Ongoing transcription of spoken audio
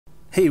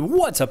Hey,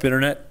 what's up,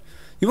 Internet?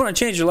 You want to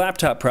change your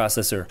laptop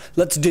processor?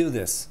 Let's do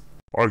this.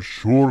 I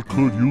sure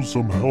could use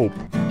some help.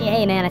 Yeah,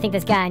 hey man, I think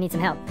this guy needs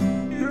some help.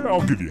 Yeah,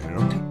 I'll give you a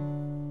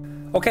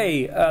hand.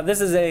 Okay, this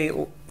is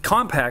a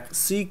compact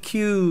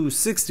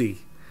CQ60,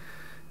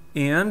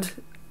 and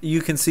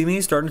you can see me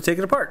starting to take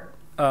it apart.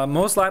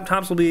 Most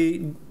laptops will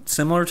be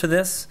similar to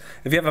this.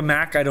 If you have a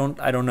Mac, I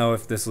don't know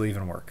if this will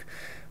even work.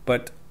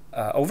 But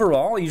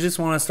overall, you just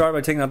want to start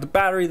by taking out the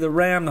battery, the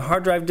RAM, the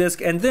hard drive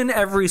disk, and then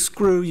every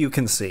screw you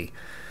can see.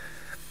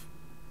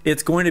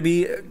 It's going to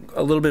be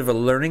a little bit of a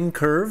learning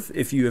curve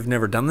if you have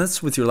never done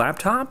this with your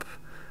laptop.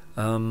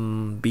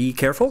 Be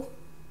careful.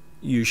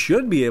 You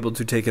should be able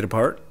to take it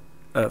apart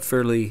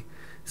fairly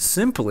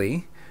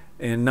simply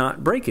and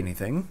not break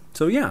anything.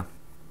 So yeah,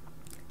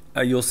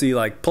 you'll see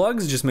like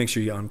plugs, just make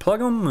sure you unplug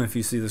them. If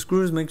you see the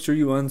screws, make sure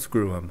you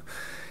unscrew them.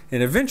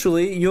 And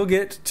eventually you'll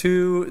get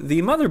to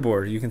the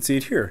motherboard. You can see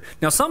it here.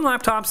 Now some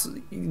laptops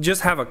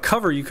just have a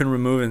cover you can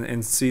remove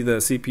and see the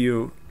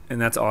CPU, and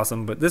that's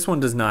awesome, but this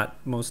one does not.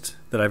 Most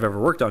that I've ever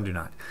worked on do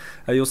not.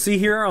 You'll see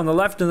here on the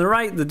left and the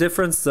right the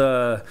difference,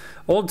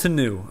 old to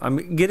new.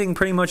 I'm getting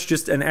pretty much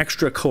just an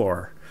extra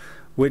core,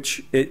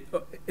 which it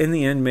in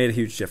the end made a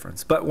huge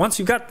difference. But once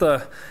you got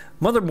the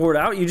motherboard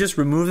out, you just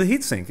remove the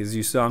heatsink, as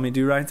you saw me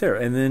do right there,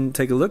 and then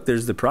take a look.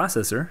 There's the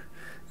processor.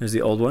 There's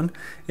the old one,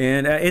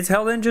 and it's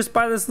held in just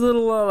by this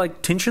little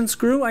like tension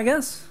screw, I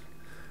guess.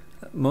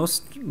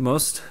 Most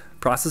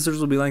processors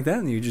will be like that,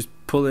 and you just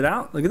pull it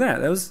out. Look at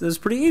that. That was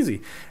pretty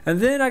easy.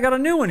 And then I got a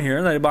new one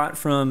here that I bought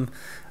from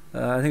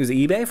I think it was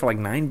eBay for like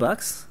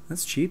 $9.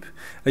 That's cheap.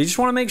 You just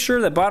want to make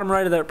sure that bottom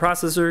right of that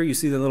processor, you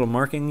see the little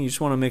marking. You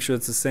just want to make sure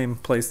it's the same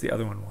place the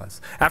other one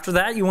was. After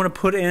that, you want to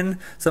put in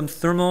some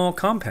thermal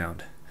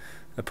compound.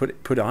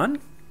 Put on.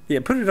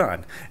 Yeah, put it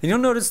on. And you'll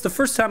notice the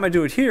first time I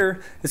do it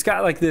here, it's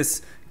got like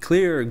this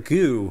clear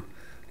goo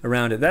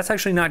around it. That's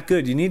actually not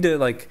good. You need to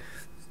like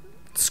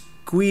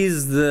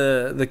squeeze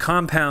the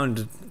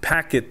compound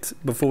packet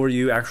before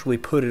you actually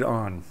put it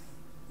on.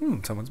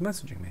 Someone's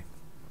messaging me.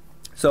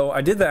 So I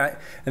did that,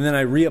 and then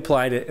I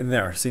reapplied it in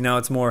there. See, now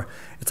it's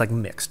like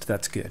mixed.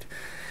 That's good.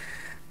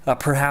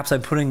 Perhaps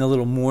I'm putting a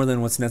little more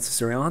than what's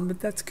necessary on, but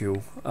that's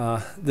cool.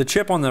 The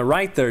chip on the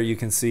right there, you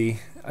can see,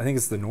 I think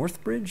it's the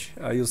North Bridge.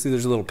 You'll see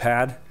there's a little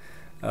pad.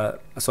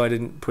 So I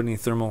didn't put any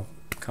thermal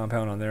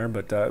compound on there,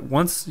 but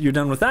once you're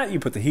done with that, you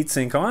put the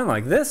heatsink on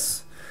like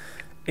this,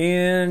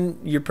 and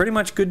you're pretty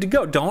much good to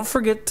go. Don't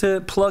forget to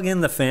plug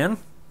in the fan,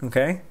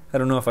 okay? I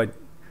don't know if I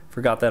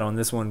forgot that on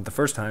this one the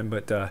first time,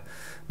 but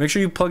make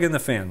sure you plug in the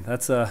fan.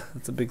 That's a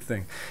big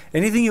thing.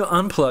 Anything you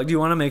unplugged, you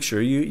want to make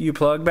sure you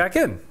plug back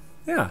in.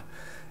 Yeah,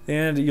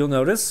 and you'll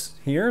notice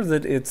here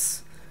that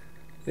it's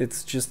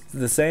just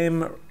the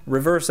same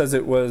reverse as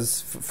it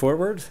was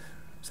forward.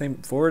 Same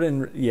forward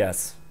and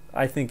yes.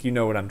 I think you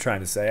know what I'm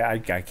trying to say. I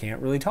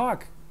can't really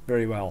talk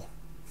very well.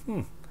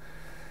 Oh,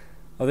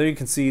 there you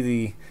can see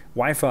the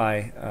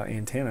Wi-Fi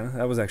antenna.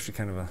 That was actually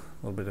kind of a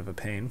little bit of a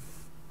pain.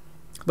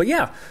 But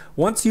yeah,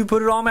 once you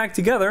put it all back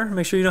together,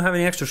 make sure you don't have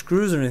any extra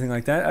screws or anything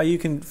like that. You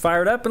can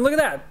fire it up, and look at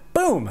that.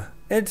 Boom!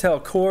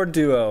 Intel Core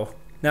Duo.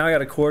 Now I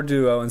got a Core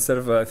Duo instead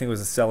of, I think it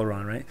was a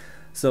Celeron, right?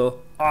 So,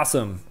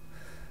 awesome.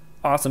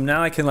 Awesome.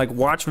 Now I can like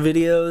watch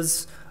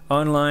videos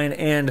online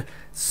and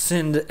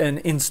send an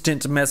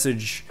instant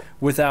message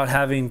without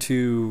having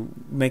to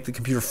make the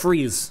computer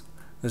freeze.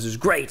 This is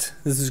great.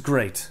 This is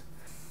great.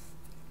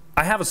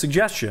 I have a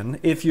suggestion.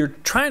 If you're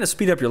trying to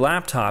speed up your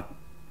laptop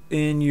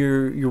and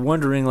you're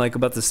wondering like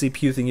about the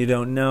CPU thing, you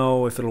don't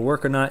know if it'll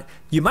work or not,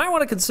 you might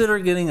want to consider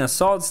getting a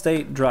solid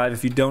state drive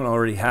if you don't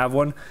already have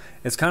one.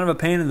 It's kind of a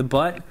pain in the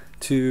butt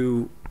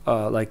to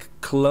like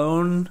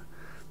clone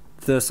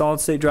the solid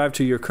state drive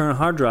to your current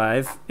hard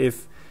drive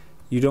if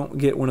you don't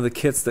get one of the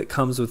kits that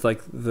comes with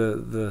like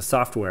the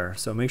software.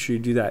 So make sure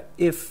you do that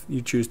if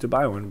you choose to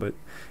buy one. But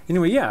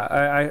anyway, yeah,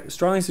 I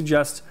strongly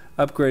suggest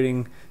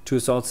upgrading to a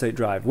solid state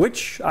drive,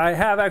 which I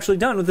have actually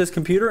done with this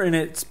computer, and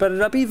it sped it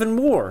up even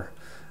more.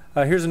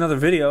 Here's another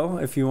video.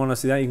 If you want to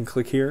see that, you can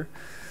click here.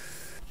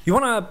 You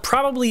want to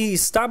probably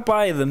stop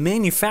by the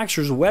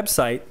manufacturer's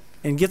website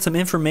and get some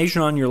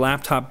information on your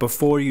laptop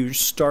before you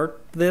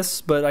start this,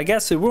 but I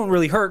guess it won't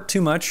really hurt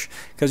too much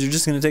because you're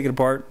just going to take it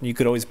apart and you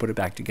could always put it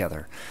back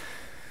together.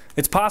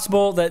 It's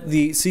possible that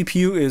the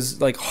CPU is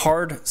like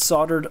hard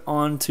soldered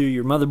onto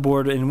your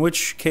motherboard, in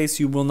which case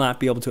you will not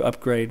be able to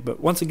upgrade.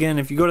 But once again,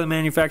 if you go to the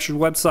manufacturer's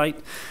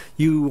website,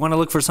 you want to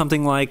look for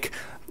something like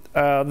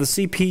the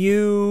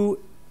CPU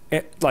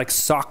like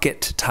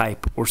socket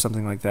type or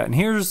something like that. And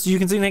here's, you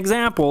can see an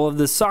example of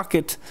the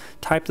socket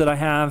type that I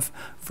have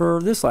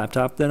for this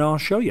laptop that I'll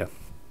show you.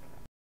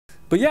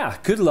 But yeah,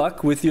 good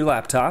luck with your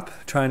laptop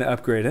trying to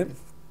upgrade it.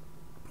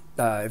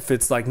 If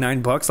it's like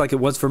 $9 like it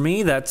was for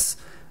me, that's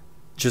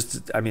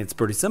just, I mean, it's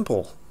pretty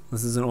simple.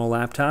 This is an old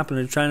laptop and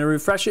I'm trying to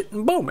refresh it,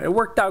 and boom, it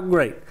worked out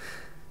great.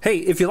 Hey,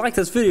 if you like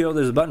this video,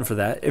 there's a button for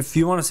that. If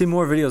you want to see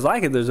more videos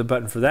like it, there's a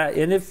button for that.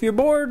 And if you're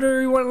bored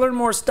or you want to learn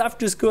more stuff,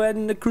 just go ahead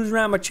and cruise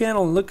around my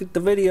channel and look at the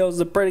videos.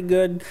 They're pretty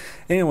good.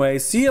 Anyway,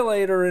 see you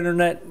later,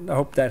 Internet. I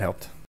hope that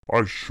helped.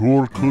 I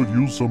sure could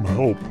use some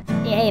help.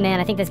 Hey man,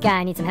 I think this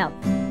guy needs some help.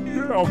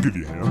 Yeah, I'll give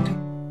you a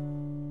hand.